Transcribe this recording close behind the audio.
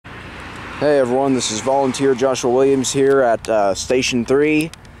Hey everyone, this is Volunteer Joshua Williams here at Station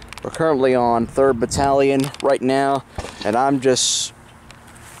 3. We're currently on 3rd Battalion right now, and I'm just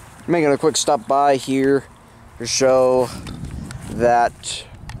making a quick stop by here to show that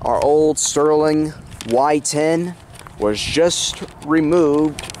our old Sterling Y-10 was just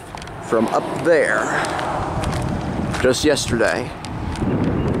removed from up there just yesterday.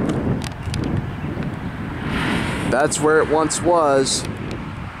 That's where it once was.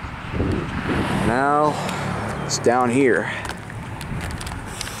 Now it's down here.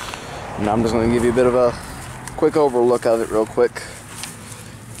 And I'm just going to give you a bit of a quick overlook of it real quick.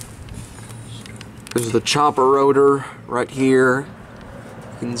 There's the chopper rotor right here.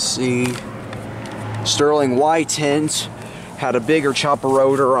 You can see Sterling Y-10s had a bigger chopper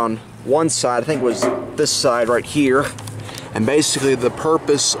rotor on one side. I think it was this side right here. And basically the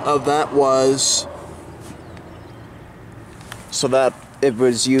purpose of that was so that it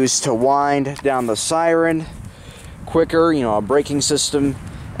was used to wind down the Siren quicker, you know, a braking system,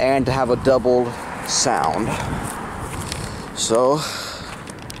 and to have a doubled sound. So,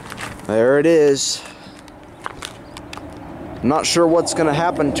 there it is. I'm not sure what's going to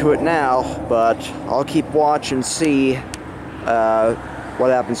happen to it now, but I'll keep watch and see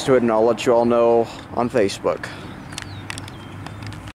what happens to it, and I'll let you all know on Facebook.